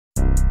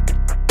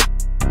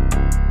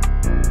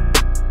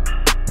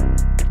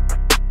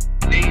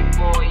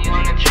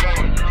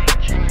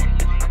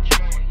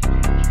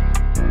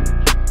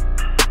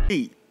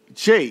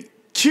DJ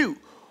Q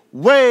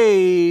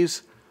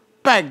Waves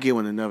back again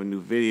with another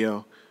new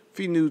video. If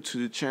you're new to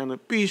the channel,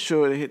 be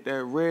sure to hit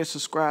that red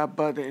subscribe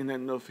button and that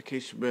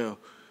notification bell.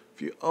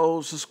 If you're an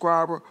old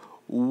subscriber,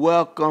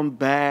 welcome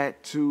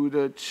back to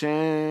the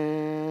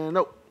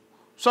channel.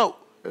 So,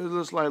 it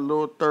looks like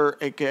Lil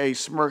Durk, aka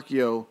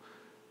Smirkyo,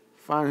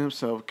 found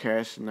himself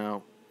cashing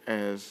out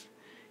as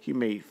he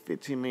made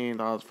 $15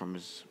 million from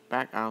his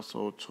back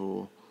household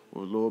tour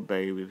with Lil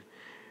Baby.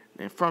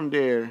 And from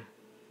there,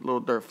 Lil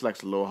Durk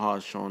flexed a little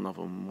hard, showing off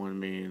him $1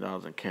 million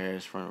in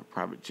cash from a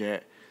private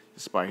jet.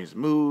 Despite his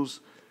moves,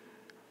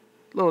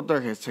 Lil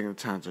Durk has taken the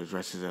time to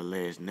address his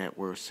alleged net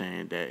worth,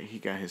 saying that he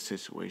got his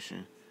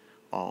situation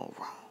all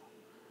wrong.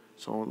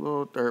 So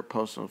Lil Durk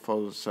posted a photo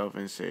of himself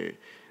and said,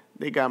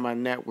 "They got my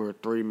net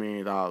worth $3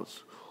 million.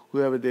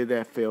 Whoever did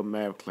that failed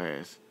math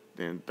class."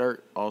 Then Durk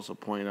also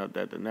pointed out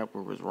that the net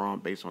worth was wrong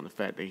based on the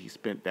fact that he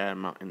spent that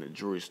amount in the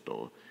jewelry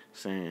store,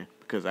 saying,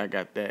 "Because I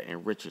got that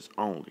in riches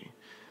only."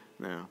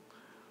 Now,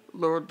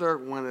 Lil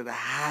Durk, one of the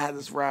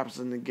hottest rappers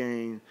in the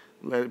game,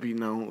 let it be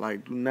known,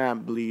 like, do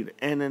not believe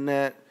the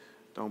internet,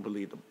 don't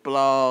believe the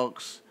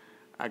blogs.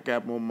 I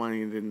got more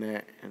money than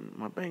that, and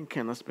my bank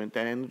account, I spent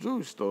that in the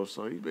jewelry store.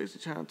 So he's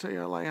basically trying to tell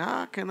you, like,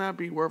 how can I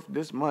be worth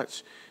this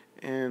much?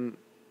 And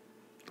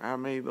I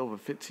made over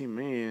 $15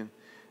 million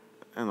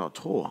in a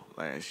tour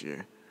last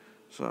year.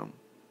 So,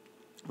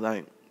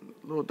 like,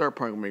 Lil Durk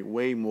probably make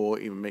way more,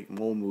 even make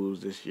more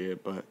moves this year.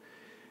 But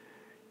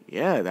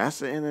yeah, that's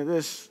the end of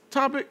this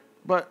topic.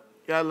 But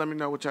y'all let me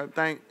know what y'all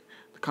think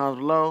in the comments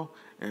below.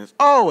 And as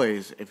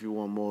always, if you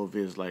want more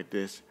videos like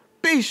this,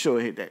 be sure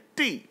to hit that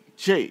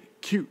DJ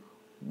Q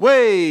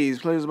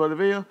Waves playlist about the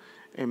video.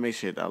 And make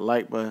sure to hit that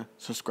like button,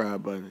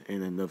 subscribe button,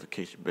 and the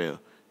notification bell.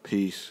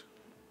 Peace.